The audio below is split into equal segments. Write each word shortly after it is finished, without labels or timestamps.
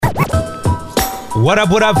What up,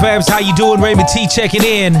 fams? How you doing? Raymond T checking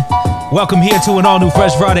in. Welcome here to an all-new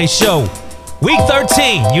Fresh Friday show. Week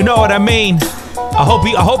 13, you know what I mean. I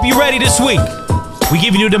hope you're ready this week. We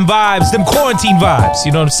giving you them vibes, them quarantine vibes.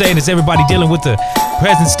 You know what I'm saying? It's everybody dealing with the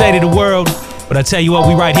present state of the world. But I tell you what,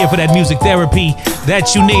 we right here for that music therapy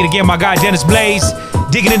that you need. Again, my guy Dennis Blaze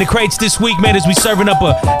digging in the crates this week, man, as we serving up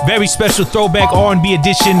a very special throwback R&B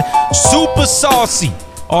edition, super saucy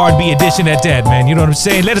R&B edition at that, man. You know what I'm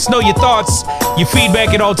saying? Let us know your thoughts, your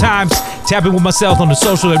feedback at all times. Tap in with myself on the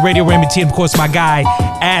social at Radio Raymond T, and of course my guy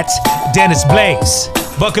at Dennis Blaze.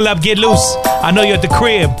 Buckle up, get loose. I know you're at the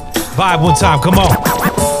crib. Vibe one time, come on.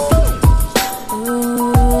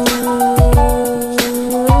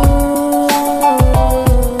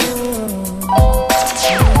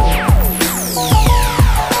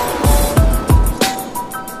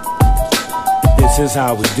 This is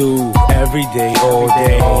how we do every day, all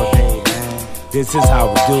day. This is how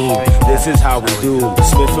we do. This is how we do.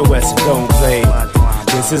 Smith and Wesson don't play.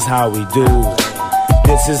 This is how we do.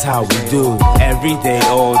 This is how we do every day,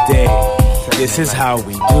 all day. This is how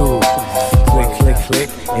we do. Click, click, click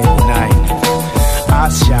in the night. I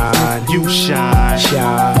shine, you shine,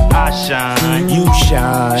 shine. I shine, You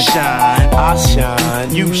shine, shine, I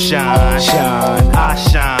shine. you shine, Shine, I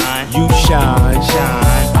shine, you shine,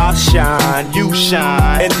 shine, I shine. you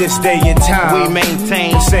shine. In this day and time, We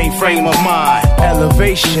maintain the same frame of mind.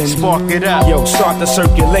 elevation. Spark it up. Yo, start the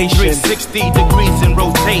circulation. 360 degrees in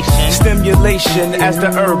rotation. Stimulation as the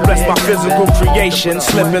herb bless my physical creation.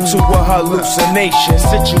 Slip into a hallucination.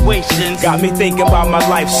 Situations. Got me thinking about my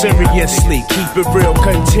life seriously. Keep it real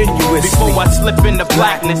continuously. Before I slip into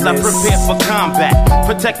blackness, I prepare for combat.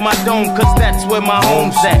 Protect my dome, cause that's where my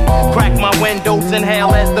home's at. Crack my windows,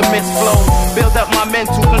 inhale as the mist flows. Build up my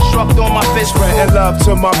mental, construct on my fist. Spreading love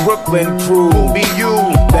to my Brooklyn crew. Who be you?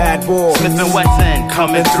 Bad boy. Smith and Wesson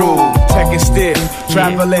coming through. Tech is stiff.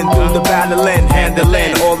 Traveling through the battling.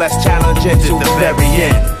 Handling all that's challenging to the very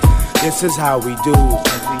end. This is how we do.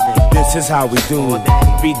 This is how we do.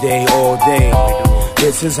 Every day, all day.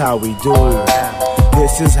 This is how we do.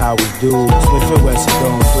 This is how we do. Smith and Wesson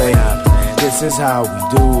don't play. This is how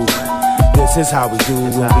we do. This is how we do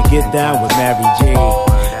when we get down with Mary J.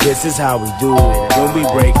 This is how we do when we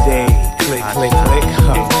break day. Click, click, click.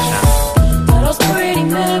 Those pretty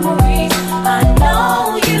memories, I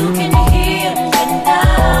know you can hear me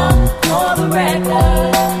now. For the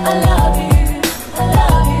record, I love you, I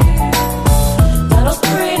love you. Those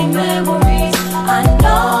pretty memories, I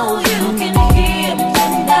know you can hear me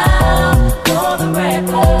now. For the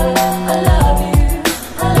record, I love you,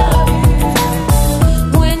 I love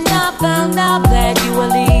you. When I found out that you were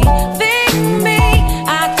leaving me,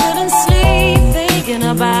 I couldn't sleep thinking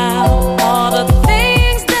about all the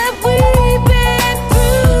things that we've been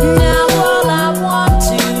through. Now all I want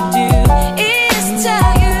to do is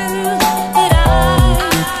tell you that I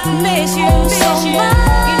miss you so much.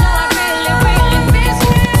 You know I really, really miss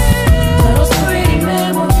you. Those pretty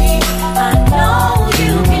memories, I know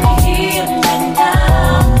you can hear me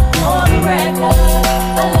now. For the record,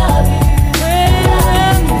 I love you.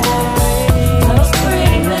 Those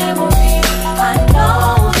pretty memories, I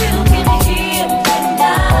know you can hear me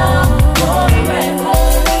now. For the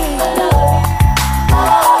record, I love you.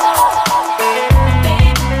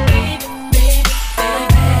 Baby, baby, baby,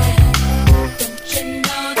 don't you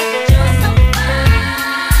know that you're so fine?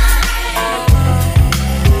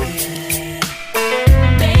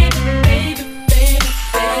 Baby, baby, baby,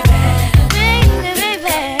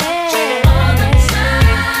 baby, all the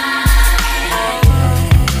time.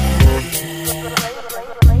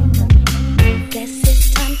 Guess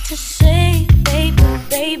it's time to say, baby,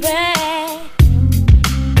 baby,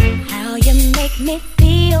 how you make me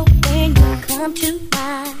feel when you come to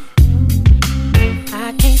mind.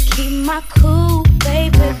 I can't keep my cool,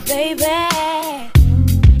 baby, baby.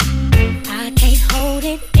 I can't hold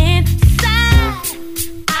it inside.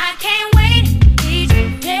 I can't wait each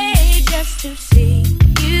day just to see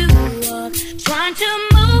you up. Trying to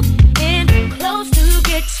move in close to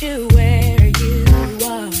get you where you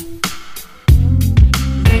are.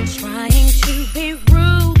 Not trying to be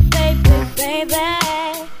rude, baby, baby.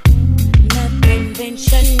 Nothing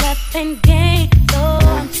venture, nothing gain. So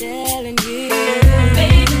I'm telling you,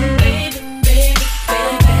 baby, baby, baby,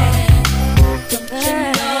 baby. Don't you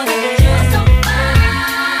know that you're so fine?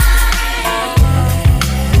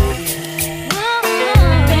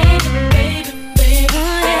 Baby, baby, baby,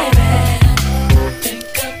 baby.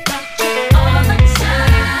 Think about you all the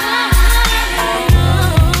time.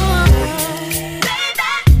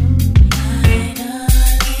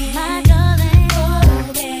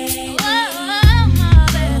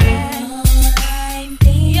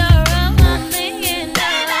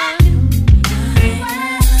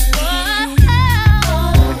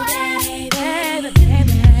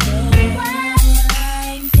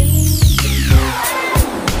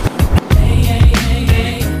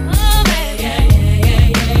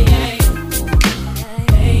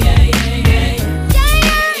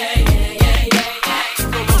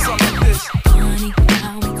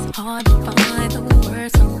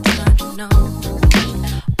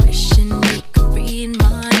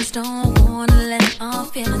 just don't wanna let our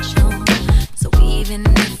feelings show. So even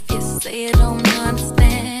if you say you don't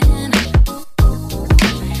understand,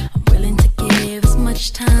 I'm willing to give as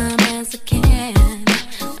much time as I can.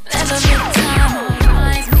 Whenever the time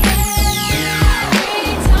arrives me,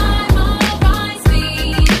 every time arrives me,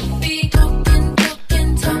 be talking to me,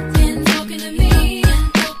 talking to me.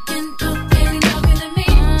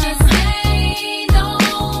 Just say no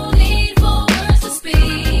need for words to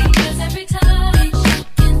speak, 'cause every time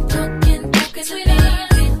talking, sweetie,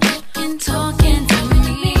 talking to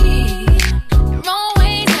me. You're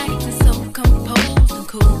always acting so composed and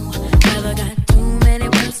cool. Never got too many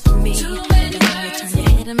words for me. Turn your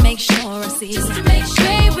head to make sure I see.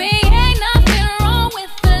 Baby, ain't nothing wrong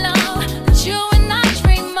with the love that you and I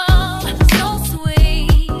dream of. So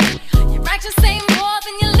sweet, your actions say more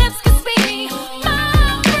than your lips can speak. My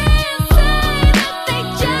friends say that they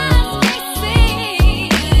just can't see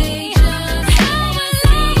how much someone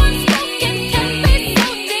spoken can be so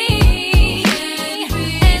deep. And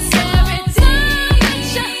every time that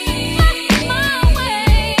you look my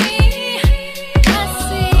way, I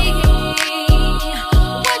see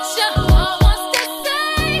what your heart wants to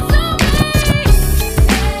say to me.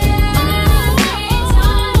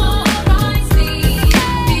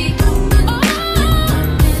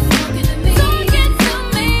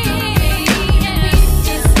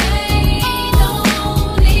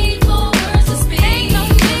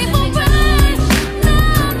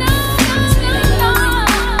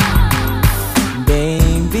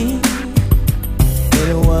 Baby,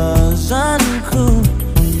 it was uncool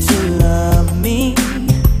to love me,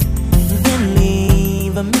 then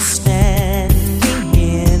leave me standing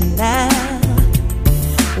here now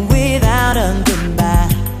without a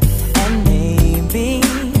goodbye. And maybe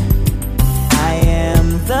I am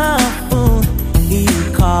the fool you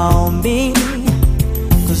call me,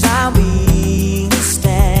 'cause I'll be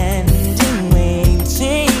standing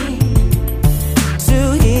waiting to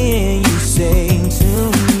hear you say to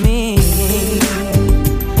me,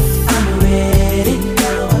 I'm ready,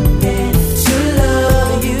 now I'm ready to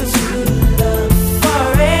love you,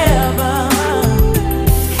 forever.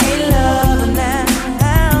 Hey lover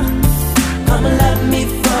now, come and love me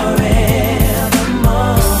forevermore.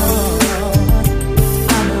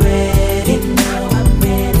 I'm ready, now I'm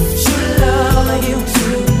ready to love you,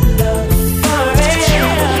 forever.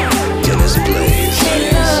 Dennis Blaze. Hey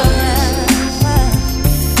love,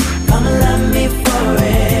 come and love me forevermore.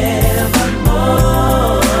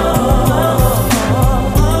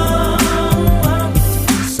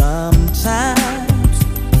 Sometimes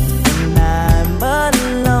when I'm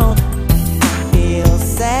alone, I feel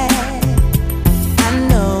sad. I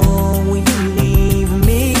know you leave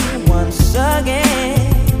me once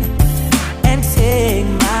again and take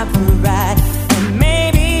my pride. And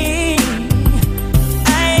maybe I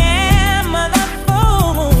am the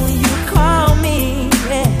fool you call me,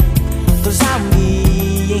 yeah, 'cause I'll be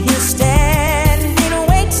here standing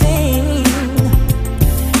waiting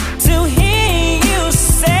to hear you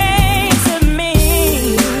say to me,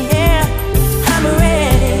 yeah, I'm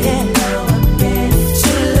ready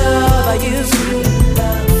to love you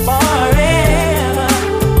forever.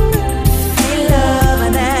 Hey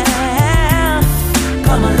lover now,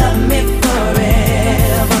 come and love me forevermore.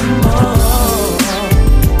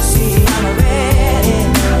 See, I'm ready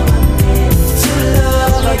to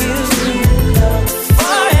love you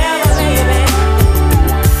forever, baby.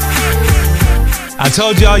 I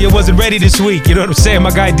told y'all you wasn't ready this week. You know what I'm saying?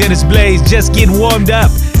 My guy Dennis Blaze just getting warmed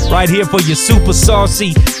up right here for your super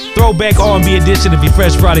saucy throwback R&B edition of your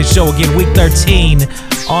Fresh Friday show. Again, week 13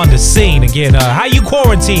 on the scene. Again, how you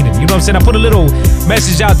quarantining? You know what I'm saying? I put a little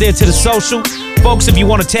message out there to the social. Folks, if you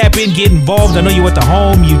want to tap in, get involved. I know you at the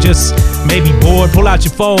home. You just may be bored. Pull out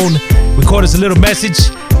your phone. Record us a little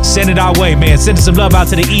message. Send it our way, man. Send us some love out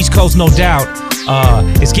to the East Coast, no doubt.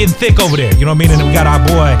 It's getting thick over there. You know what I mean? And we got our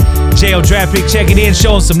boy JL Traffic checking in,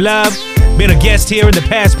 showing some love. Been a guest here in the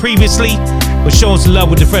past previously, but showing some love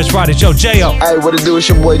with the Fresh Friday show. JL. Hey, what it do? It's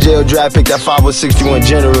your boy JL Traffic, that 5061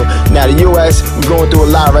 General. Now the US, we're going through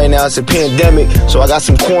a lot right now. It's a pandemic, so I got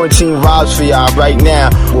some quarantine vibes for y'all right now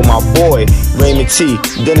with my boy Raymond T.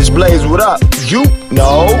 Dennis Blaze, what up? You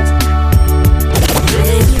know.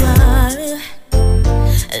 There you are,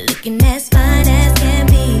 looking as fine as can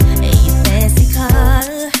be in your fancy car.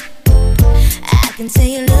 I can tell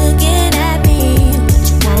you looking at me what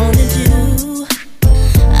you wanna do.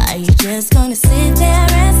 Are you just gonna sit there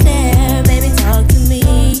and stare? Baby, talk to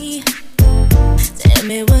me. Tell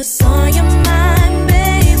me what's on your mind,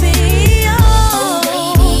 baby. Oh,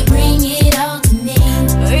 baby, bring it all to me.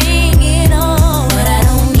 Bring it on. But I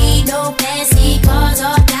don't need no fancy cars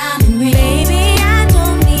or diamonds.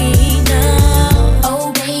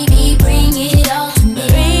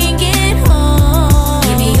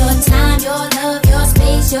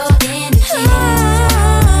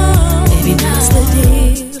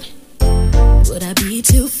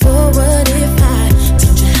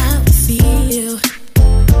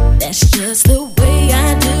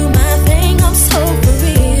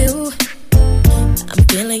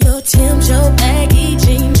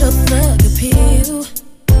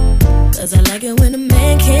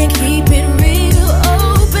 and keep it real.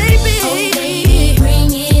 Oh baby,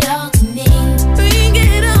 bring it all to me. Bring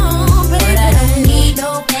it on, baby. But I don't need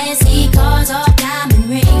no fancy cars or diamond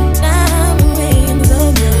rings. Diamond rings,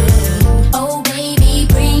 oh no. Oh baby,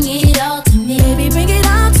 bring it all to me. Baby, bring it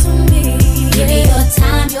all to me. Give me your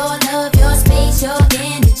time, your love, your space, your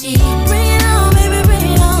energy. Bring it on, baby, bring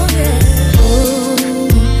it on, yeah. Oh,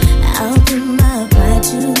 I'll put my pride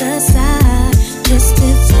to the side just to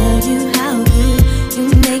tell you how good you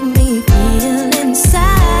make me feel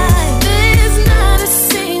inside. There's not a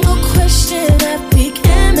single question that we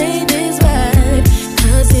can make this right,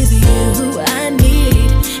 'cause it's you I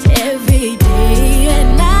need every day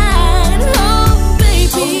and night. Oh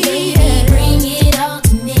baby, yeah. Bring it all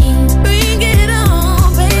to me. Bring it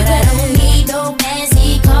on, baby. But I don't need no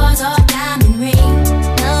fancy cars or diamond rings.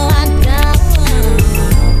 No, I don't.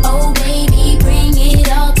 Oh baby, bring it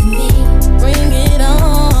all to me. Bring it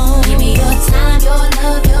on. Give me your time, your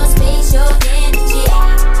love, your space, your energy.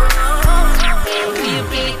 Be a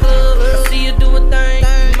big club, I see you do a thing.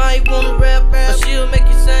 You might wanna rap, but she'll make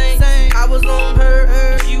you sing. I was on her,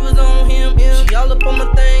 and she was on him. She all up on my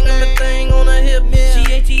thing, and my thing on her hip. She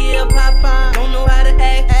ATL Popeye, don't know how to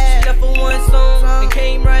act. She left for one song and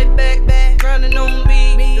came right back, grinding on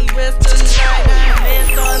me. The rest of the night, man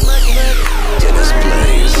started mugging. Dennis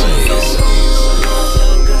Blaze.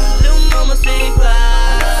 Little mama say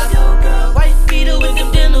fly, white feeder with the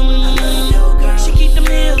denim. She keep them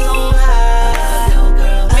heels on high.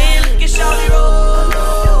 Man, look at shawty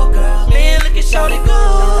roll. Man, look at shawty go.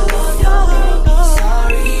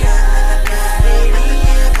 Sorry,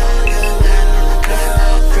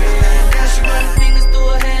 now she running fingers through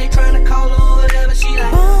her hair, trying to call her whatever. She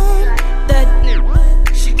like that.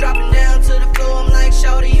 She dropping down to the floor. I'm like,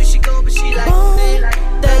 shawty, you should go, but she like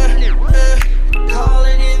that. Call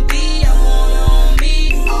it NB, I want her on me.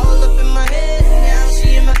 All up in my head, now she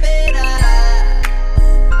in my bed.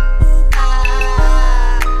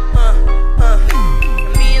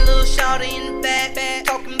 Me and little shawty in the back,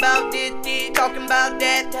 talking about this, talking about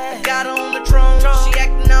that. I got her on the throne, she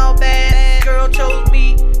acting all bad. Girl chose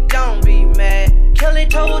me, don't be mad. Kelly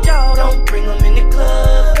told y'all, don't bring them in the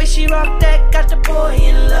club. Way she rock that, got the boy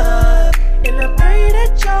in love. And I pray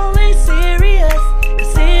that y'all ain't serious,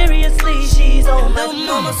 'cause seriously, she's on my little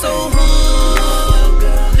mama so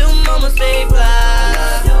hood, little mama say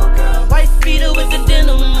fly, white feeder with the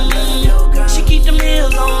denim. She keep them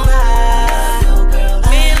heels on high.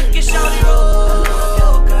 Man, look at shawty roll.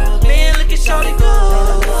 Man, look at shawty go.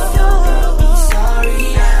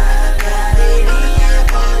 Sorry, I got it in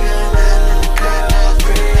for your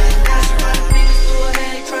girlfriend. Now she running fingers through her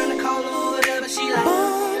hair, trying to call her whatever. She like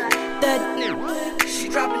that. She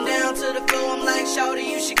dropping down to the floor. I'm like, shawty,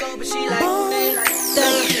 you should go, but she like that.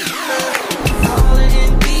 Call it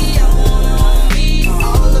NB, I want her on me.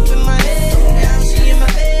 All up in my head, now she in my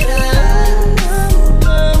bed.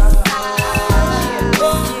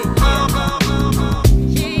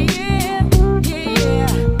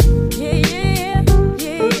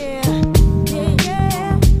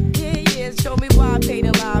 Show me why I paid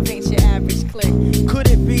in live ain't your average click. Could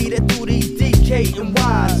it be that through these DK and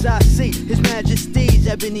Ys I see His Majesty's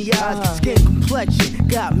ebony eyes, skin complexion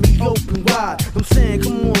got me open wide. I'm saying,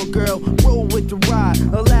 come on, girl, roll with the ride.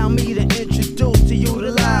 Allow me to introduce to you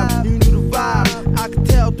the live. You knew the vibe, I can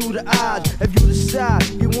tell through the eyes. If you decide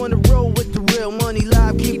you wanna roll with the real money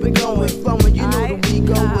live, keep it going, flowing. You know the we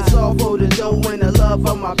go. It's all for the dough and the love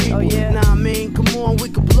of my people. Nah, I mean, come on, we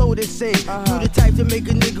can blow this in. You the type to make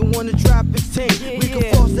a nigga wanna drop his team. We can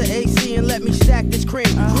force the AC and let me stack this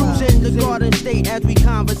cream. Cruise in the Garden State as we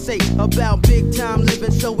conversate about big time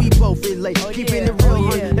living, so we both relate. Keeping it real,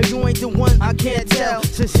 hun. If you ain't the one, I can't tell.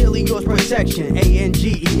 Sincerely yours, protection,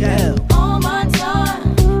 ANGEL. All my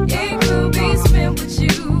time, it could be spent with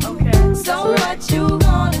you. So what you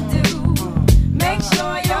gonna do? Make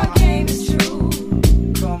sure your game is true.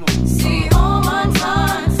 See, all my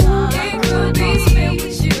time, it could be spent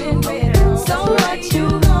with you. So what you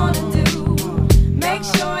gonna do? Make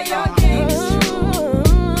sure your game is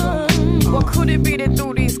true. What could it be that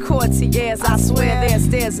through these courtiers, I swear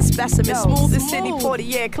there's a specimen, smooth as Sidney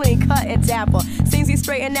Portier, clean cut and dapper. Seems he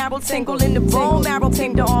straight and narrow, tingle in the bone marrow,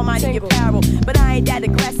 pink the almighty apparel. But I ain't that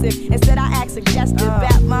aggressive, instead I act suggestive.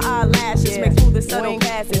 Bat my eyelashes, make smooth the subtle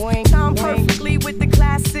passes. Time perfectly with the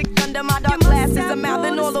classic, under my dark glasses. I'm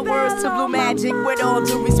mouthing all the words to Blue Magic. With all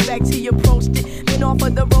due respect, he approached it. Then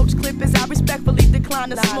offered the roach clip as I respectfully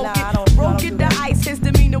declined to smoke it. Broke it, the ice, his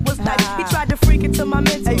demeanor was nice. He tried to freak it to my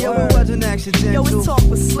mental. Hey, yo, it wasn't accidental. Yo, his talk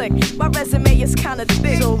was slick. My resume is kinda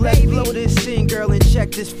thick. So let's blow this scene, girl, and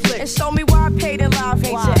check this flick. And show me why I paid in live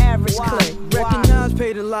ain't your average click. Recognize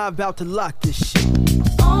paid in live, about to lock this shit.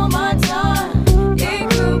 All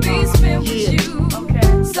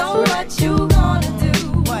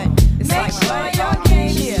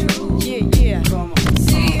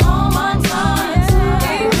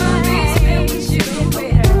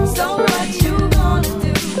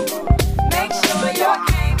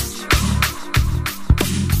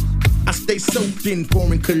in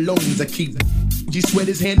foreign colognes. I keep G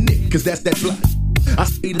sweaters hand knit, cause that's that block. I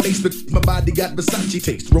stay laced with my body got Versace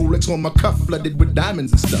taste. Rolex on my cuff, flooded with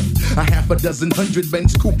diamonds and stuff. A half a dozen 100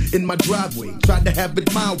 Benz coupe in my driveway. Tried to have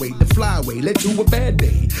it my way, the flyway led to a bad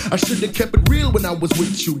day. I should've kept it real when I was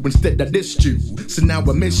with you. Instead I dissed you, so now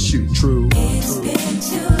I miss you. True. It's been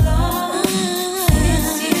too long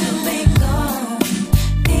since you've been gone.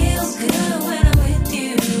 Feels good when I'm with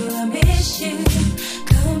you. I miss you.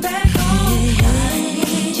 Come back home. I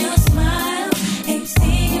need your smile. Ain't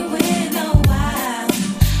seen you in a while.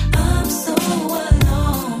 I'm so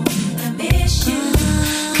alone. I miss you.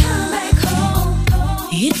 Come back home.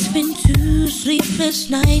 It's been 2 sleepless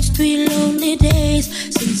nights, 3 lonely days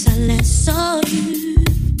since I last saw you.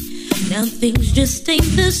 Now things just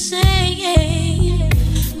ain't the same.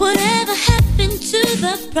 Whatever happened to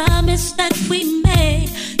the promise that we made?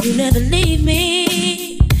 You'll never leave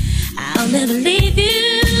me. I'll never leave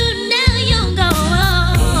you. Now you're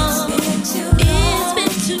gone. It's been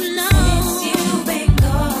too long since you've been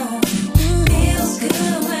gone. Feels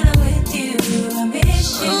good when I'm with you. I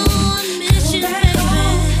miss you. I miss you, baby.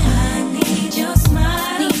 I need your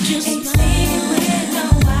smile. Ain't seen you in a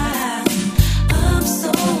while. I'm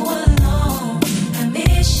so alone. I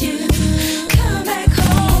miss you. Come back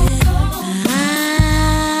home.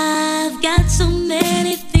 I've got so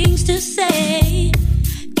many things to say.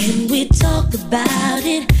 Can we talk about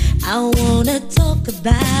it? I wanna talk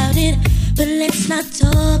about it. But let's not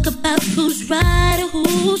talk about who's right or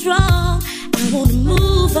who's wrong. I wanna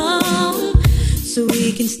move on so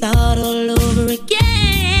we can start all over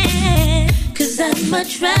again. Cause I'd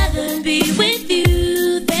much rather be with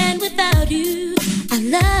you than without you. I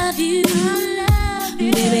love you.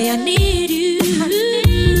 Baby, I need you.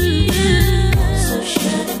 So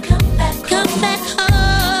should've come back home. Come back home.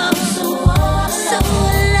 I'm so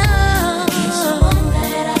alone. Need someone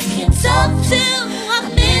that I can talk to. I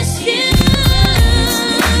miss you.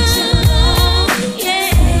 Yeah.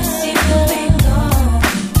 Since you've been gone,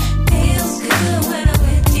 feels good when I'm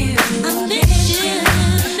with you. I miss you.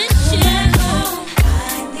 Miss you. Back home,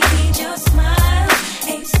 I need your smile.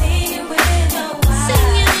 Ain't seen you in a while.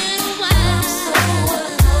 I'm so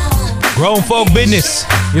alone. Grown folk business.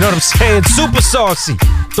 You know what I'm saying? Super saucy.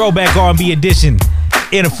 Throwback R&B edition.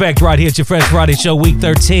 In effect right here at your Fresh Friday Show, week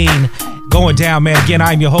 13. Going down, man. Again,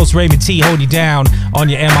 I'm your host, Raymond T. Holding you down on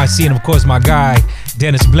your MIC. And, of course, my guy,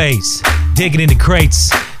 Dennis Blaze. Digging into crates.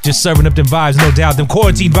 Just serving up them vibes, no doubt. Them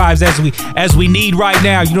quarantine vibes as we need right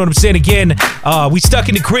now. You know what I'm saying? Again, we stuck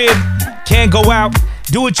in the crib. Can't go out.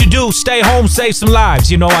 Do what you do. Stay home. Save some lives.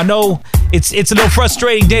 You know, I know it's a little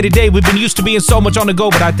frustrating day to day. We've been used to being so much on the go,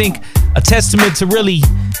 but I think a testament to really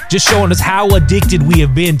just showing us how addicted we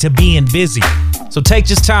have been to being busy. So take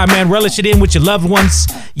this time, man. Relish it in with your loved ones,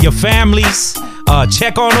 your families.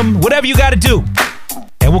 Check on them. Whatever you got to do.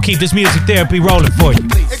 And we'll keep this music therapy rolling for you.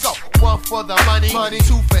 It go 1 for the money, 2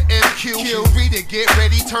 for MQ, 3 to get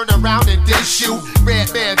ready, turn around and then shoot.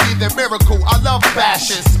 Red man be the miracle, I love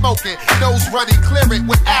fashion, smoking, nose running, clear it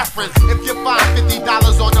with Afrin. If you find $50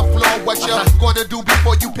 on the floor, what you gonna do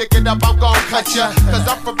before you pick it up? I'm gonna cut ya, cause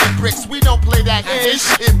I'm from the bricks, we don't play that ish.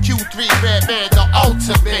 MQ3 Red Man, the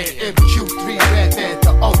ultimate. MQ3 Red Man,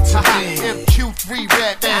 the ultimate. MQ3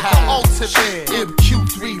 Red Man, the ultimate.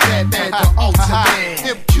 MQ3 Red Man, the ultimate.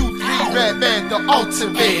 MQ3 Red Man, the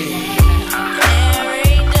ultimate.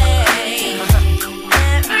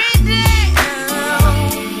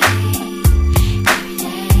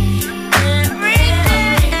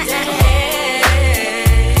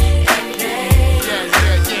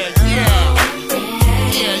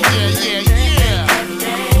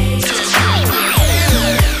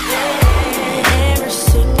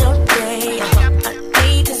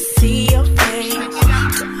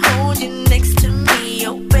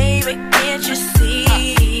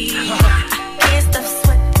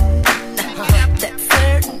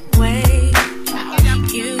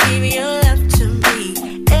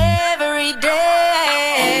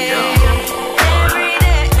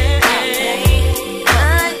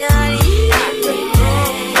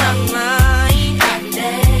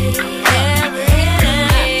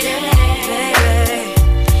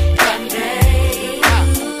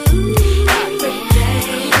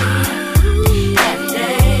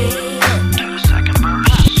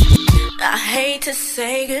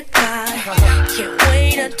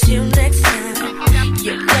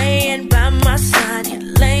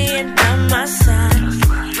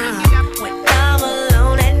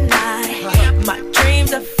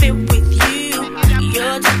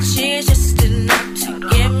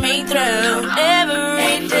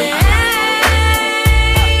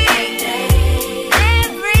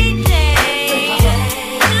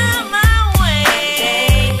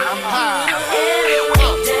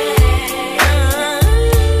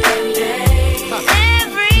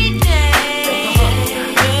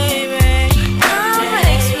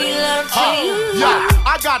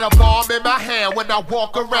 Got a bomb in my hand when I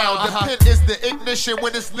walk around. The pen is the ignition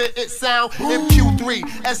when it's lit, it sound. MQ3,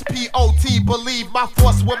 SPOT, believe my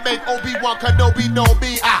force will make Obi-Wan Kenobi know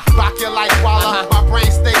me. I rock it like Walla, my brain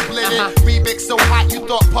stay blended. Remix so hot you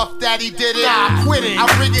thought Puff Daddy did it. I quit it, I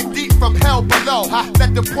bring it deep from hell below.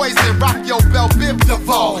 Let the poison rock your bell, Biv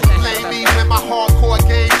DeVoe. Play me with my hardcore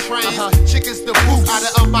game trains. Chickens the boots out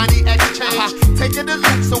of a money exchange. Taking the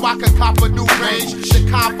loot so I can cop a new range.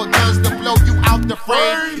 Chicago guns to blow you out the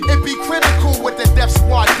frame. It be critical with the Def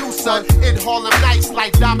Squad do, son. In Harlem Nights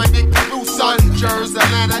like Dominic Blue, son. Jersey,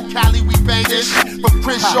 Atlanta, Cali, we bangin'. From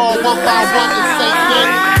Crenshaw, 1 by 1 and St.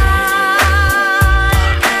 Nick.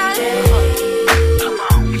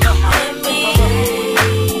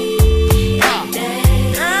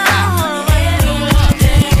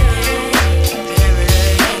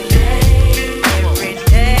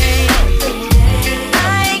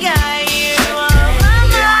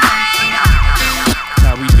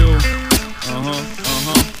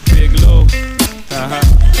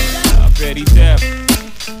 Ready, Def.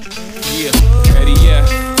 Yeah, ready, yeah.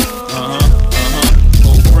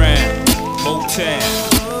 Old Brown, Motown,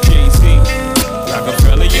 Jay-Z,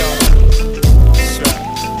 Rockefeller, y'all. That's right.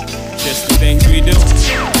 Just the things we do.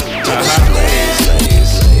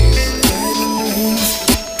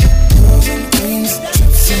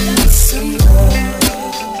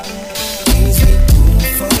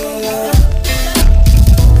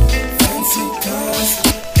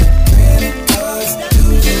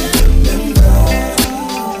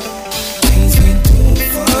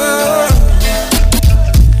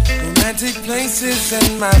 Places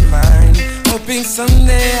in my mind, hoping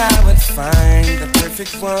someday I would find the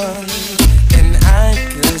perfect one and I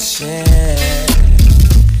could share.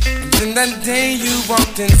 And then that day you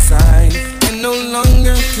walked inside, and no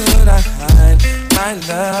longer could I hide my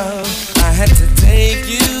love. I had to take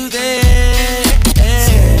you there.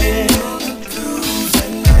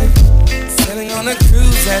 Sailing on a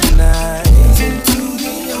cruise at night, into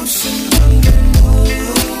the ocean under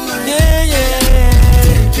moonlight. Yeah, yeah.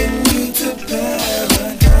 Taking you to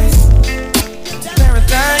paradise,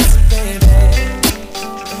 paradise, baby.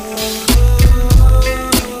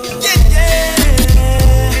 Yeah, yeah.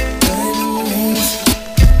 Diamond rings,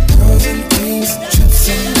 girls and things, trips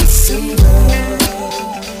in December.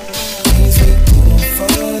 Things we do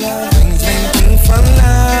for love, things we do for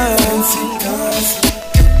love. Fancy cars,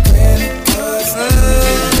 credit cards,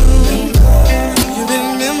 you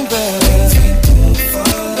remember things we do for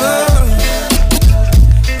love.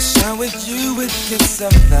 With you with gifts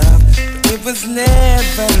of love, but it was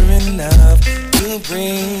never enough to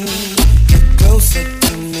bring you closer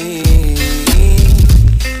to me.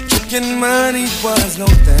 Tricking money was no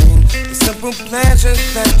thing. The simple pleasures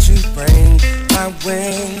that you bring my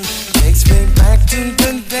way takes me back to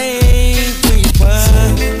the day we were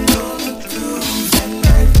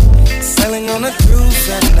sailing on a cruise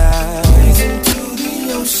at night, sailing to the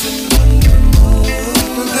ocean under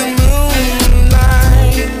the moonlight.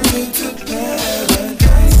 To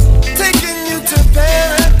paradise, taking you to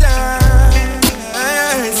paradise.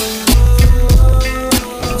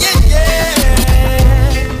 Yeah, yeah.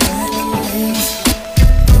 Diamond rings,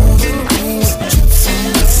 girls and rings, trips in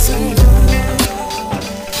December.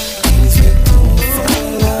 Things we do for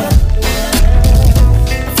love.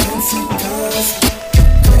 Fancy cars,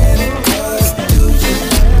 credit cards, do you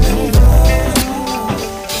remember?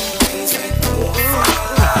 Things we do for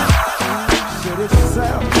love. Shit, it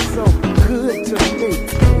sounds so good to me.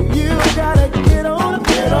 You gotta get on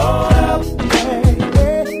up, hey,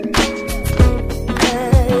 hey, hey.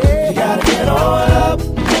 You gotta get on up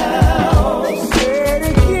now. Say it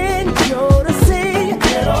again, you're to see.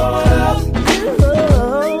 Get on up, you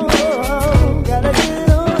gotta get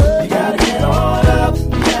on up. You gotta get on up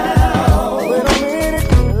now. Wait a minute,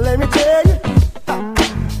 let me tell you.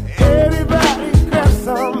 Everybody grab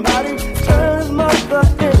somebody, turn his mother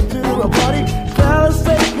into a party. Fellas,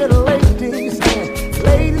 take it, ladies, and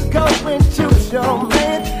ladies, go and choose your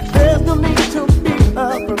man. There's no need to be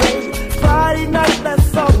afraid. Friday night,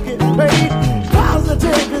 let's all get paid.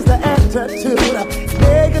 Positive is the attitude,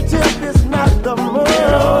 negative is not the move.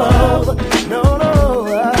 No, no,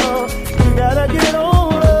 you gotta get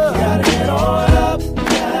on up. You gotta get on up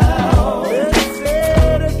now. Let's say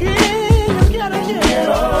it again, you gotta get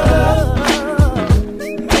on up.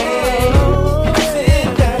 Sit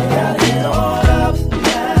down, you gotta get on up.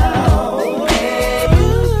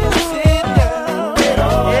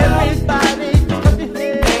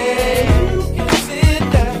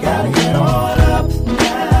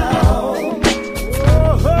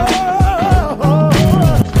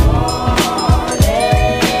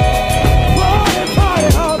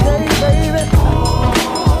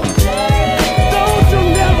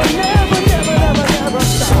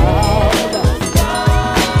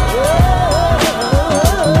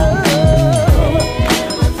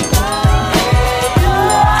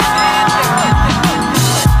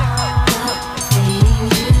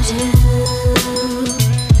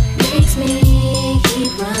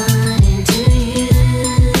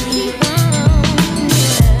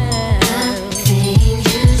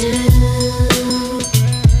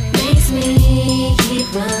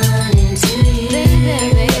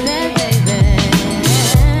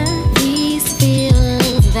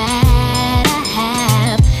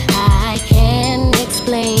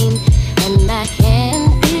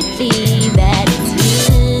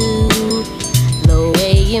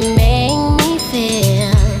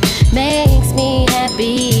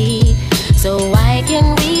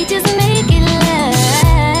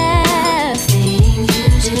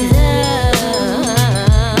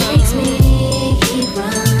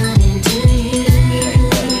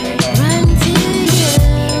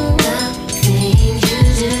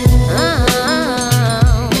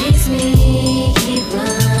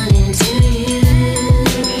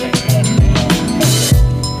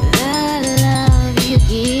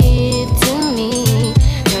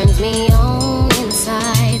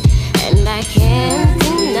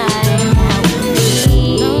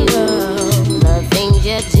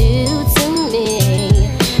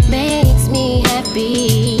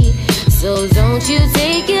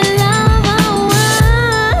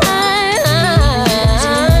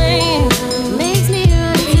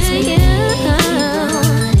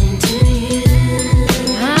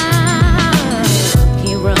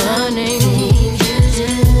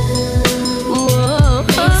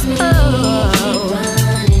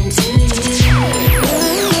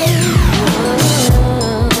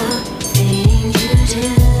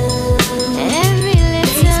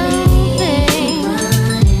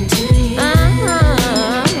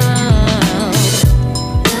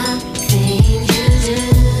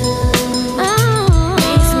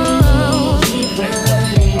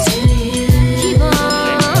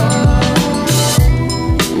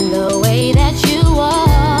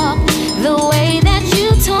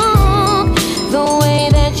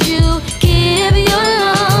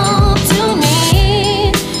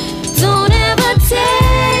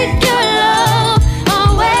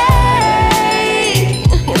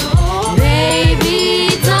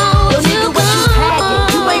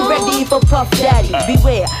 Puff Daddy,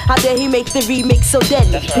 beware, how dare he make the remix so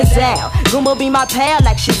deadly. Pizzazz, Goomba be my pal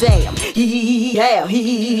like Shazam. Yeah.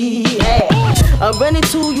 I'm running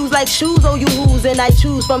to you like shoes, oh you who's, and I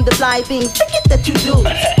choose from the fly things. Forget that you do.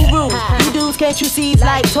 Who rules? You dudes can't you see it's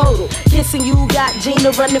like total. Kissing you got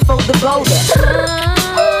Gina running for the boulder.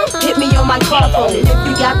 Hit me on my car phone. If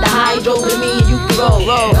you got the hydro with me, you can roll.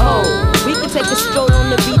 We can take a stroll on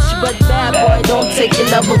the beach, but bad boy, don't take your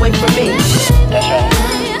love away from me. That's right.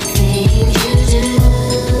 Things you do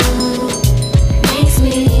makes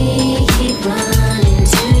me keep running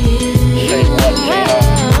to you.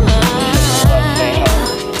 Things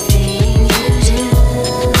you do,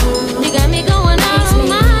 you got me going out of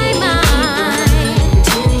my mind.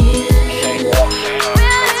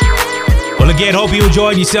 Well, again, hope you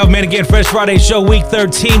enjoyed yourself, man. Again, Fresh Friday Show, week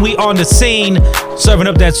 13. We on the scene, serving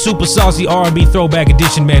up that super saucy R&B throwback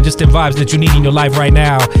edition, man. Just the vibes that you need in your life right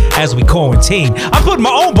now as we quarantine. I'm putting my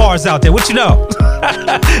own bars out there. What you know?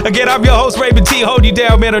 Again, I'm your host, Raymond T. Hold you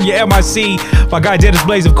down, man, on your MIC. My guy, Dennis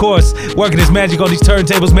Blaze, of course, working his magic on these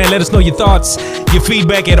turntables, man. Let us know your thoughts, your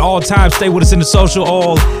feedback at all times. Stay with us in the social,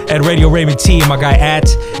 all at Radio Raymond T. And my guy, at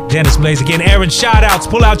Dennis Blaze. Again, Aaron, shout-outs.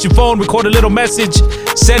 Pull out your phone, record a little message,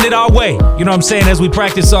 send it our way. You know what I'm saying? As we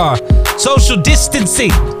practice our social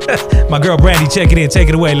distancing. My girl, Brandy, checking in. Take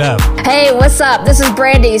it away, love. Hey, what's up? This is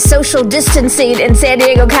Brandy, social distancing in San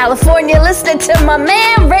Diego, California, listening to my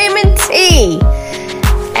man, Raymond T.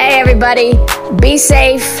 Hey, everybody, be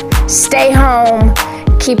safe, stay home,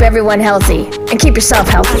 keep everyone healthy, and keep yourself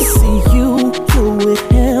healthy. I see you with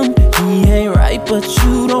him, he ain't right, but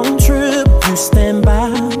you don't trip. You stand by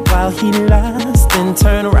while he lies, then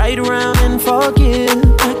turn right around and forgive.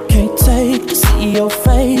 I can't take to see your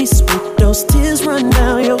face with those tears run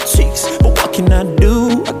down your cheeks. But what can I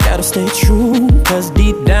do? I gotta stay true, cause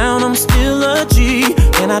deep down I'm still a G.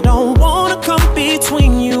 And I don't wanna come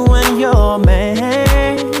between you and your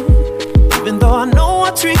man, even though I know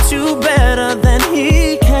I treat you better than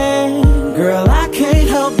he can. Girl, I can't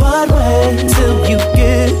help but wait till you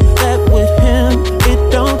get that with him.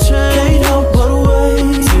 It don't change. Can't help but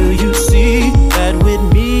wait till you see that with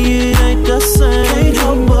me it ain't the same. Can't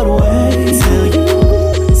help but wait till you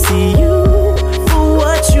see you for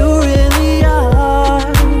what you really are.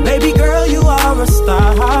 Baby girl, you are a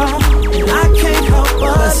star, and I can't help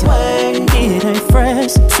but wait. It ain't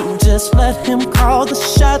fresh to just let him call the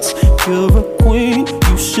shots. You're a queen,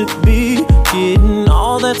 you should be getting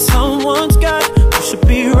all that someone's got. You should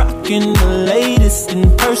be rocking the latest in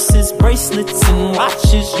purses, bracelets, and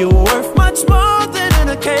watches. You're worth much more than an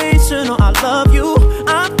occasional I love you,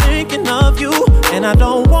 I'm thinking of you, and I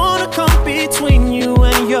don't wanna come between you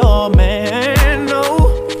and your man, no.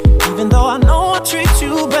 Even though I know I treat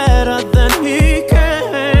you better than he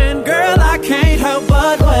can. Girl, I can't help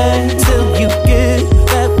but wait till you get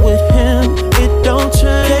that with him. It don't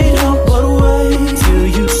change. Can't help but wait till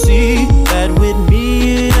you see that with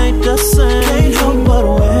me it ain't the same. Can't help but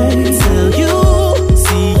wait till you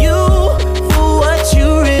see you for what you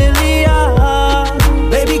really are.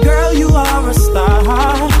 Baby girl, you are a star,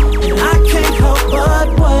 and I can't help but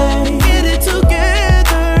wait. Get it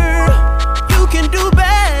together, you can do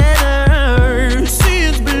better.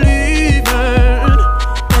 Seeing's believing,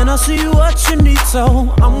 and I see what you need,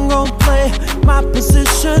 so I'm gonna play my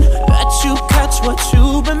position. Bet you catch what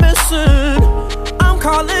you've been missing. I'm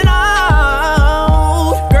calling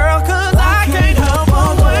out, girl, cause I can't help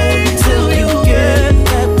but wait till you get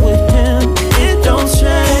that with him. It don't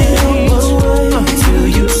change till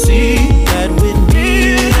you see that with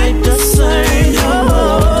me it ain't the same.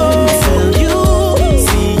 Till you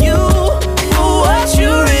see you for what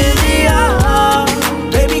you really are.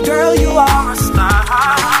 Baby girl, you are a star.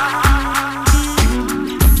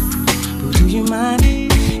 Do you mind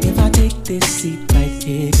if I take this seat right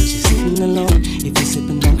here? Cause you're sitting alone. If you're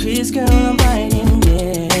sipping on Chris, girl, I'm biting,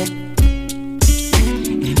 yeah.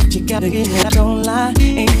 And if you gotta get it, I don't lie,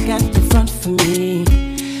 ain't got the front for me.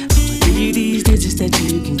 I'ma give you these digits that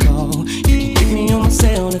you can call. You can hit me on my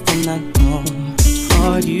cell if I'm not home.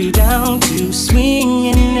 Are you down to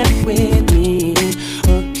swinging it with me?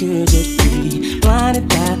 Or could you be blinded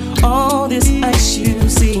by all this ice you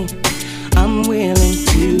see? I'm willing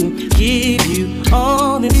to give you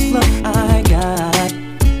all this love I got,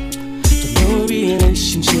 but no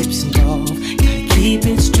relationships involved. Gotta keep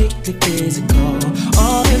it strictly physical.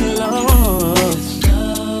 All in love,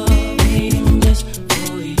 waiting just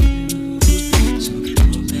for you. So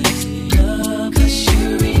come pass it up, cause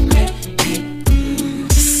you regret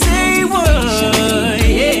it. Say what,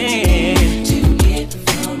 yeah, to get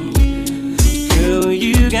from you. Girl,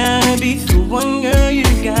 you gotta be the one, girl, you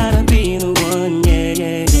gotta be the one, yeah,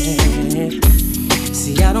 yeah, yeah.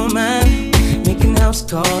 See, I don't mind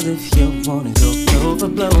Cause if you wanna go blow for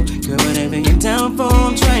blow, girl, whatever you're down for,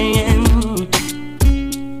 I'm trying.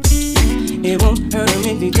 It won't hurt him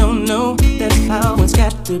if you don't know. That's how it's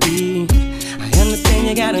got to be. I understand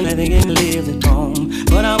you got another kid to live at home,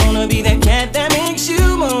 but I wanna be that cat that makes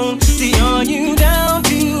you moan. See, are you down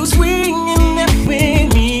to swinging that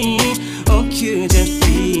with me? Or could you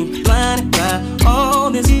be blinded by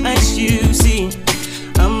all this ice you see?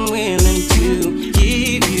 I'm willing to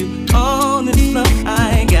give you all this love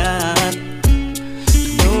I got.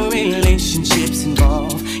 No relationships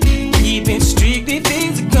involved. Keep it strictly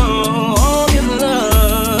physical. All your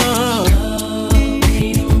love.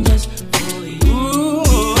 Waiting just for you.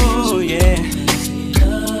 Ooh, yeah.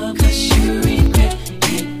 Cause you regret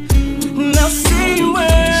it. Now say word.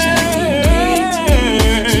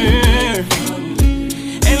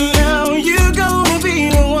 And now you're gonna be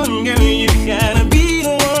the one, girl. You gotta be the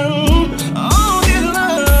one. All your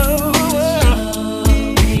love.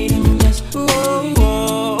 Waiting just for you.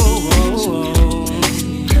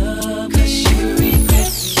 Cause you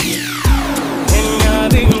regret it. And I've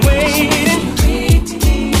been waiting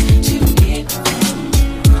to get home.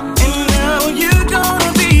 And now you're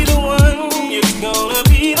gonna be the one. You're gonna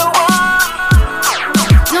be the one.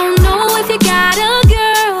 Don't know if you got a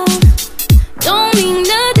girl. Don't mean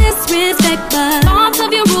to disrespect, but thoughts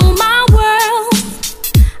of you rule my world.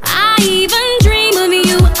 I even dream of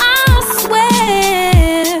you, I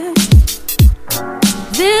swear.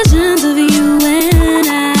 Visions of you and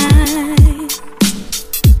I.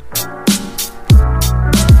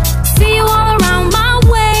 See you all around my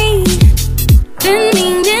way. Been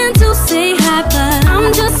meaning to say hi, but I'm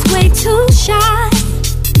just way too shy.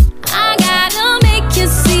 I gotta make you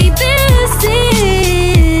see this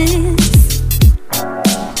is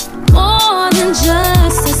more than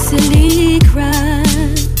just a silly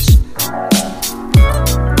crush.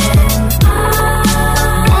 And I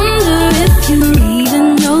wonder if you even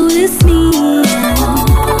notice me.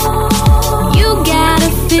 You gotta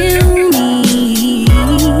feel me.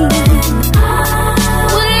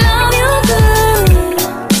 Would love you good.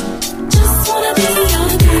 Just wanna be your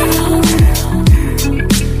girl.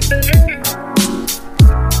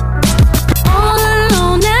 All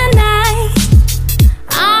alone at night,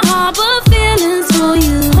 I harbor feelings for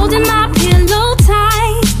you, holding my pillow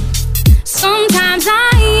tight. Sometimes I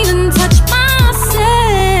even touch myself,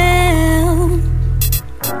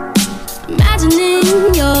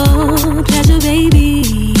 imagining your pleasure, baby.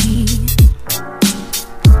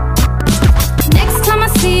 Next time I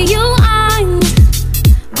see you, I'm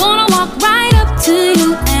gonna walk right up to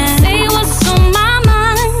you and say what's on my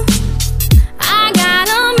mind. I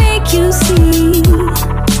gotta make you see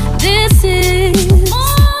this is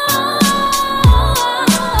more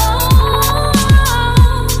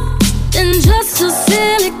than just a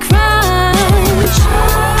silly crush.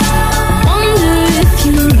 Wonder if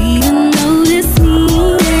you even notice me.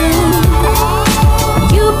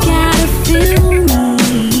 You gotta feel me.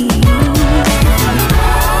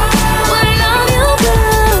 Would love you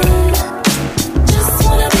good. Just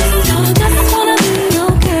wanna be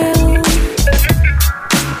your girl.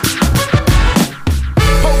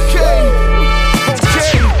 Okay,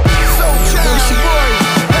 Soul Child, it's your boy,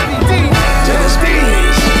 Heavy D, Dennis D,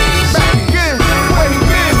 back again, where he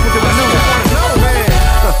been? Because I know you wanna know, man.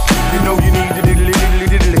 You know you need the diddly diddly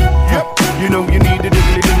diddly. Yep. You know you need the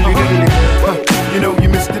diddly diddly diddly. You know you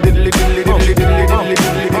missed the diddly diddly diddly diddly diddly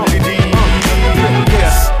diddly diddly dee.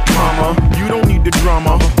 Yes, mama, you don't need the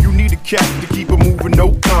drama. You need a cat to keep it moving,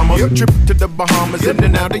 no comma. Trip to the Bahamas, in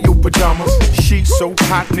and out of your pajamas. She's so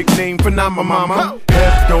hot, nickname Phenomena Mama.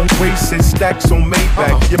 F don't waste it, stacks on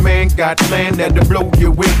Maybach. Your man got land that'll blow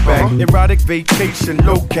your weight back. Erotic vacation,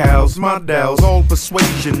 locales, models, all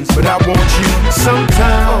persuasions. But I want you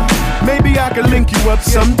sometime. Maybe I can link you up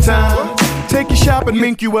sometime. Take you shopping,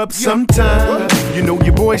 link you up sometime. You know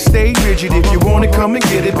your boy stay rigid. If you want it, come and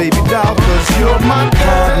get it, baby doll, cause you're my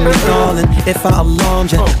Pardon me, girl. darling, if I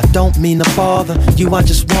alarmed you. I don't mean to bother you, I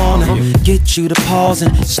just wanna get you to pause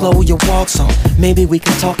and slow your walk, so maybe we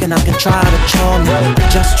can talk and I can try to charm you. I'm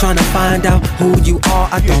just trying to find out who you are.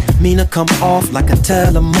 I don't mean to come off like a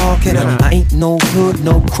telemarketer. I ain't no hood,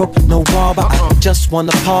 no crook, no robber. I just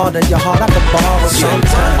want a part of your heart I could borrow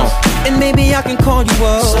sometimes. And maybe I can call you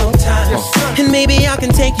up sometimes. And maybe I can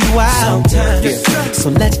take you out sometimes. So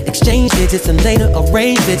let's exchange digits and later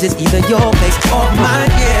arrange visits, either your place or mine,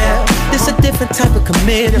 yeah. This a different type of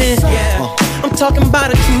commitment. I'm talking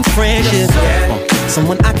about a true friendship.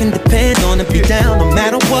 Someone I can depend on and be down no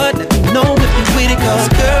matter what. Let me know if you with it, cause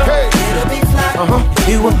girl, it'll be fly.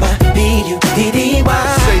 You and my B-U-D-D-Y.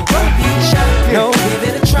 Don't be shy, no, give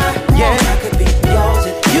it a try. Yeah, I could be yours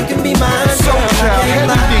and you can be mine. Soul Child,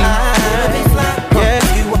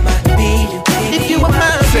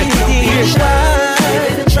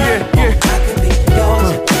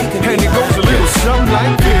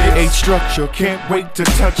 structure. Can't wait to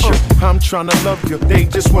touch you. I'm trying to love you. They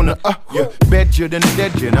just wanna you. Bed you then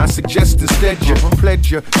dead you. And I suggest instead you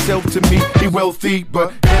pledge yourself to me. Be wealthy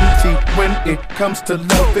but empty when it comes to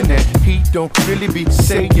loving it. He don't really be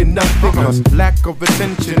saying nothing. Cause lack of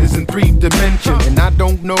attention is in 3 dimensions. And I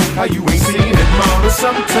don't know how you ain't seen it, mama.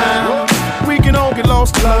 Sometimes we can all get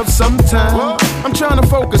lost in love sometimes. I'm trying to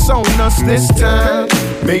focus on us this time.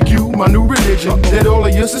 Make you my new religion. Dead all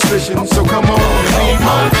of your suspicions. So come on and be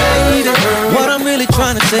my baby. What I'm really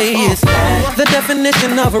trying to say is the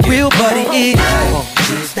definition of a real buddy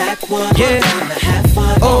is that one. Yeah.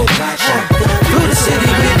 Oh, through the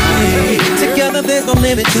city with me. Together there's no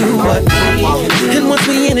limit to what we. And once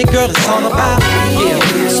we in it, girl, it's all about me.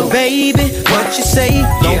 Yeah. So baby, what you say?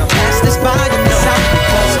 Don't pass this by yourself.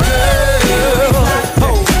 Because girl,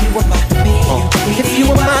 if you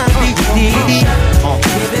were my baby,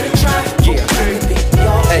 give it a try. Yeah.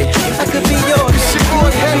 Hey, I could be yours. It's your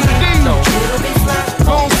boy Heavy D.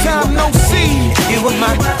 Long time no see. You were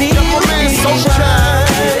my baby. My man Soulchild.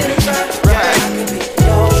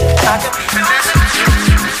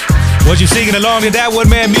 Was you singing along to that one,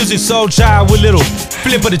 man? Musiq Soulchild with little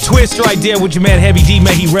flip of the twist right there with your man Heavy D.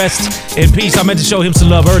 May he rest in peace. I meant to show him some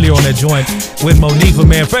love earlier on that joint with Monifa,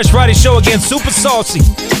 man. Fresh Friday show again, super saucy.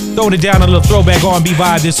 Throwing it down a little throwback R&B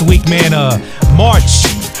vibe this week, man. March.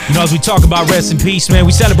 You know, as we talk about rest in peace, man,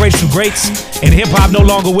 we celebrate some greats in hip-hop no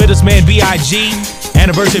longer with us, man. B.I.G.,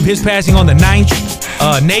 anniversary of his passing on the 9th.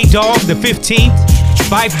 Nate Dogg, the 15th.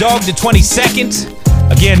 Phife Dawg, the 22nd.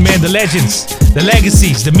 Again, man, the legends, the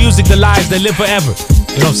legacies, the music, the lives, they live forever.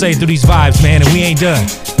 You know what I'm saying? Through these vibes, man, and we ain't done. You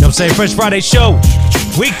know what I'm saying? Fresh Friday show,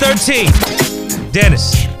 week 13.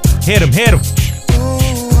 Dennis, hit him, hit him.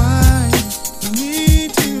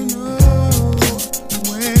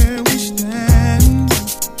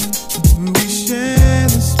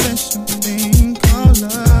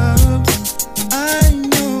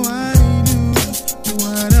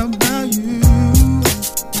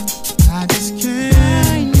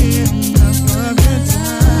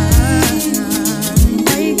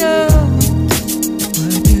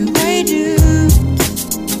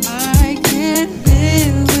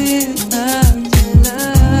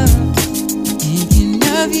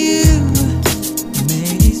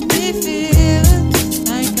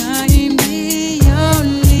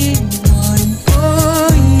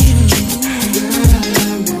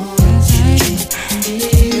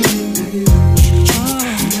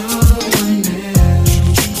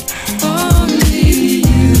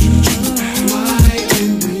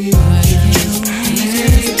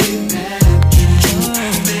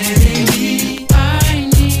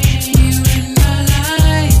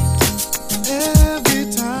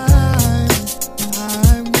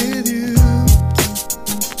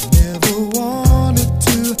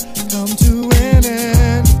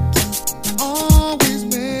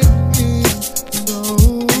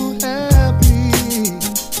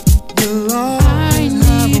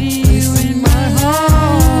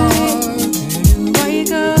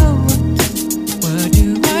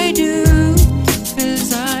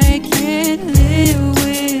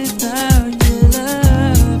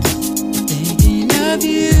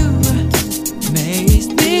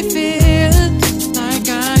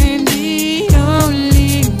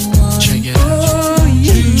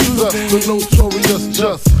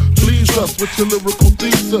 With your lyrical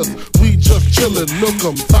thesis, we just chillin', milk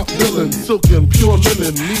 'em, top billin', silkin', pure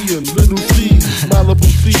linen, me and little C's, Malibu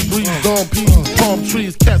sea breeze, dawn peas, palm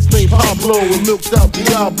trees, cats named Pablo and milked out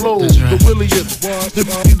Diablo, the williest,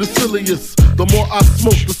 the silliest. The more I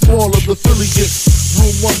smoke, the smaller the Philly gets.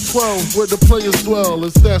 Room 112, where the players dwell,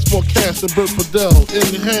 and stash more cash than Bert Fidel.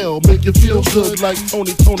 Inhale, make you feel good like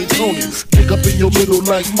Tony. Pick up in your middle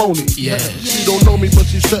like Moni. Yeah. She don't know me, but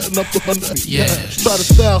she's setting up the fun. Yeah. Try to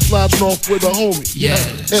style sliding off with a homie. Yeah.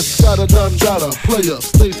 Escada Dandada, player,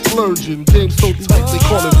 stay splurging. Game so tight they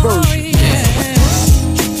call it version.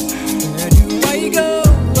 Where do I go?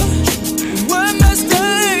 What must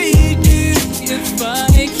I do if I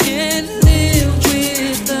can't live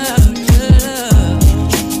without your love?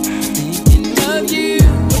 Thinking of you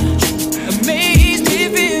amazes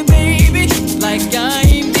me, baby, like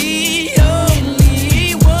I'm the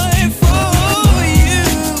only one for you.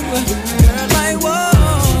 Girl, I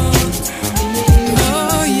want,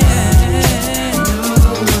 oh yeah,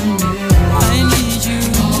 I need you.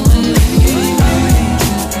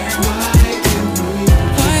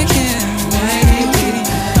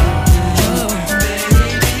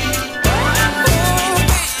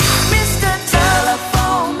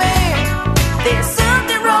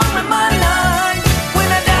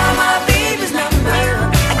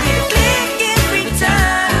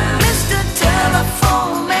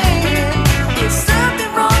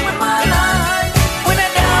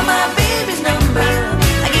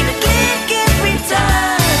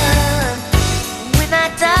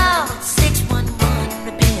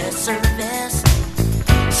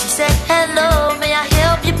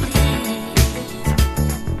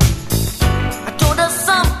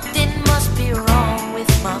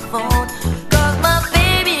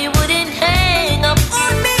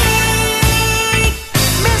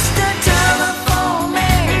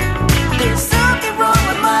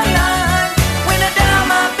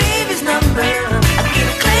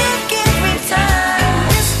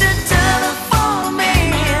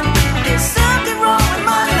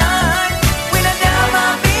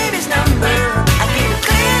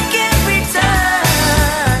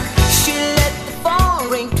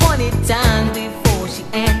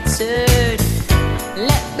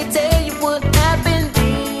 would happen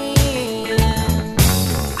then.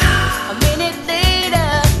 A minute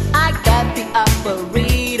later, I got the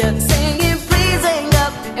operator saying, please hang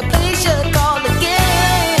up and please should call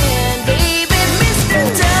again. David, Mr.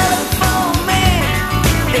 Telephone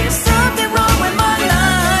Man, there's something wrong with my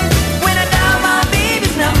line. When I dial my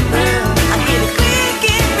baby's number, I get a click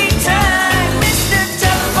in return. Mr.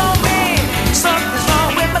 Telephone Man, something's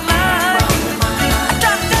wrong with my line. I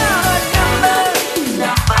dropped down her number.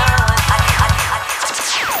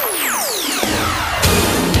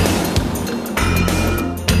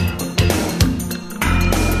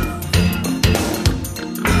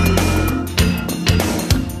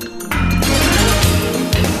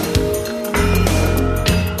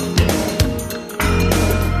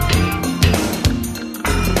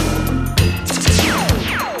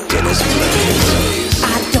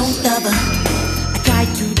 I don't love her. I try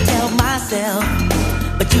to tell myself,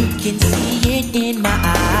 but you can see it in my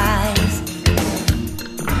eyes.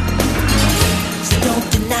 So don't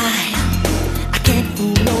deny, I can't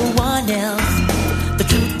fool no one else. The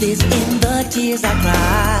truth is in the tears I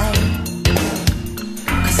cry.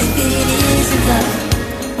 'Cause if it isn't love,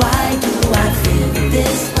 why do I feel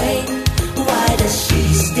this way? Why does she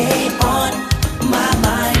stay on my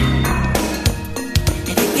mind?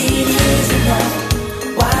 And if it isn't love,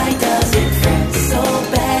 why does it hurt so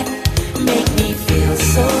bad? Make me feel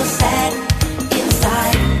so sad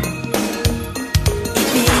inside. If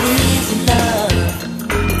it isn't love,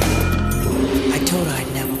 I told her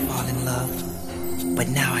I'd never fall in love, but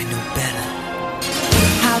now I know better.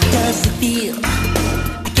 How does it feel?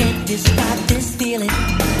 I can't describe this feeling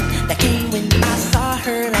that came when I saw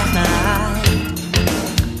her last night.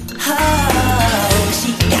 Oh,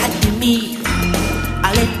 she got to me.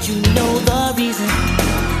 I'll let you know the reason.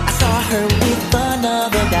 I saw her with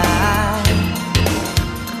another guy.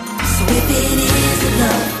 So if it isn't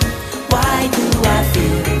love, why do I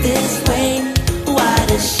feel this way? Why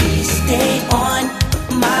does she stay on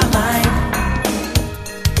my mind?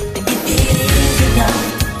 And if it isn't love,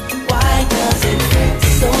 why does it hurt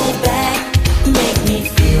so bad? Make me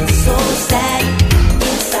feel so sad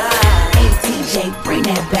inside. Hey DJ, bring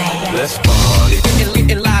that back. Let's party.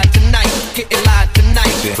 Getting live tonight, getting live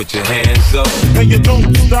tonight. Put your hands up. And you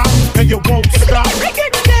don't stop, and you won't stop.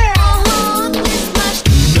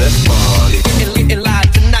 Let's party. Getting live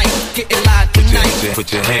tonight, getting live tonight.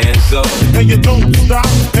 Put your hands up. And you don't stop,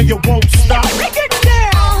 and you won't stop.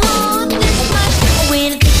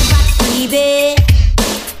 When I think about baby,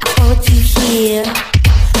 I want you here.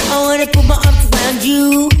 I wanna put my arms around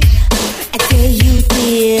you and tell you,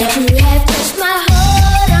 dear, You have touched my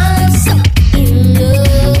heart, I'm so in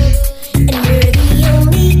love. And you're the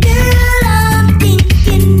only girl I'm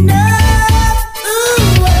thinking of.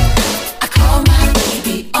 Ooh, I call my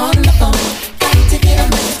baby on the phone. Got to get a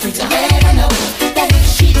message to let her know that if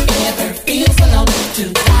she ever feels alone, to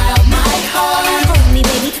dial my heart. Call me,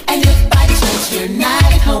 baby. And if by chance you're not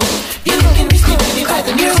at home, you can reach me, baby, by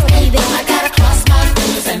the nearest baby. I gotta cross my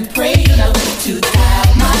fingers and pray, you know, to dial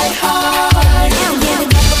my heart. I'm gonna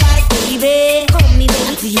talk about it, baby. Call me,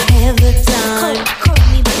 baby. Do you have the time? Call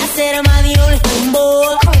me, baby. I said, am I the only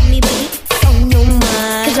homeboy? Call me, baby. On your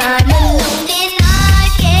mind. 'cause I'm alone and I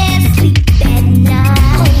can't sleep at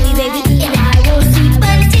night. Call me, baby. And I won't sleep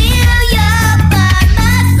until you're by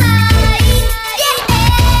my side. Yeah.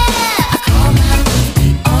 Call my baby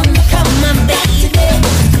on the phone. Come on, baby.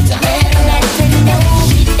 To let her know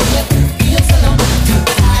she ever feels alone. To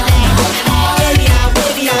dial my heart.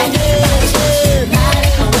 Baby, I love not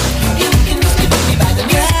at home. You can reach me, baby, by the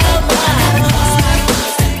nearest phone. I gotta cross my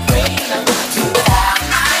fingers and pray, you know, to dial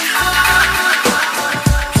my heart.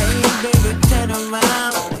 Hey baby, turn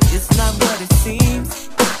around. It's not what it seems.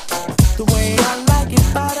 The way I like it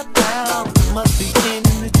by the pound must be in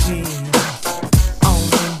the jeans.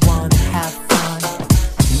 Only one have fun.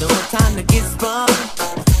 No time to get spun.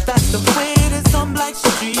 That's the way it is on Black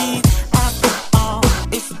Street. After all,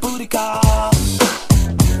 it's a booty call.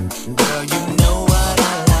 Girl, you know what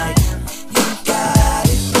I like. You got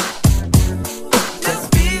it. Let's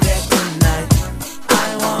be there tonight. I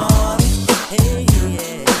want it. Hey,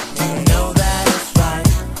 yeah. You know that it's right.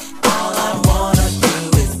 All I wanna do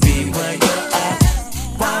is be where you're at.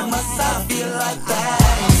 Why must I feel like that?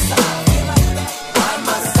 Why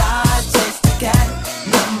must I chase the cat?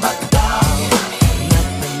 Nothing but the dog in me.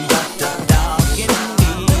 Nothing but the dog in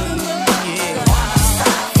me. Yeah. Why must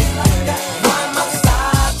I feel like that? Why must I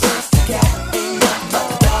chase the cat? Ain't nothing but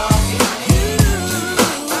the dog in me.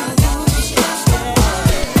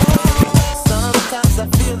 Sometimes I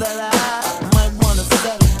feel that I might wanna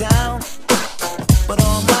settle down, but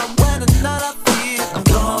on my wedding night I feel I'm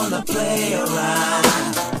gonna play around.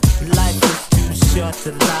 Life much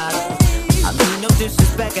alive. I mean no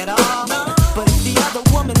disrespect at all, but if the other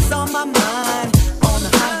woman's on my mind, on the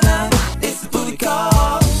hotline, it's a booty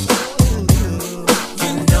call.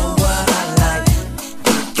 You know what I like,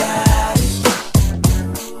 you got it.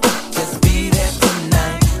 Just be there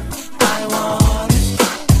tonight, I want it.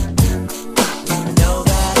 You know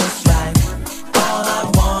that it's right. All I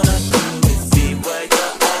wanna do is see where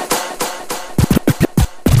you're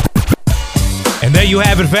at. And there you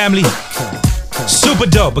have it, family. Super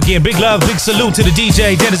dope. Again, big love, big salute to the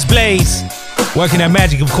DJ, Dennis Blaze. Working that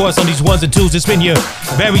magic, of course, on these ones and twos. It's been your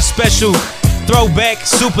very special throwback,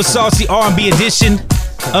 super saucy R&B edition.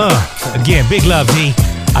 Again, big love, D.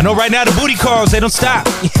 I know right now the booty calls, they don't stop.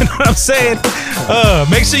 You know what I'm saying?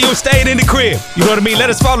 Make sure you're staying in the crib. You know what I mean? Let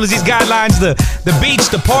us follow these guidelines. The beach,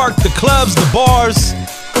 the park, the clubs, the bars.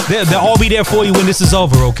 They'll all be there for you when this is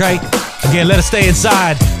over, okay? Again, let us stay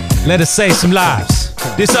inside. Let us save some lives.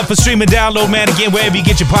 This up for stream and download, man. Again, wherever you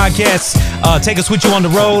get your podcasts. Take us with you on the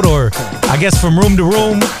road, or I guess from room to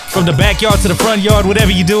room, from the backyard to the front yard,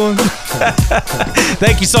 whatever you're doing.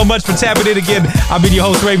 Thank you so much for tapping in again. I've been your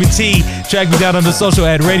host, Raymond T. Track me down on the social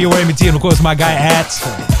at Radio Raymond T. And of course, my guy at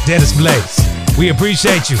Dennis Blaze. We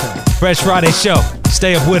appreciate you. Fresh Friday show.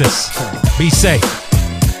 Stay up with us. Be safe.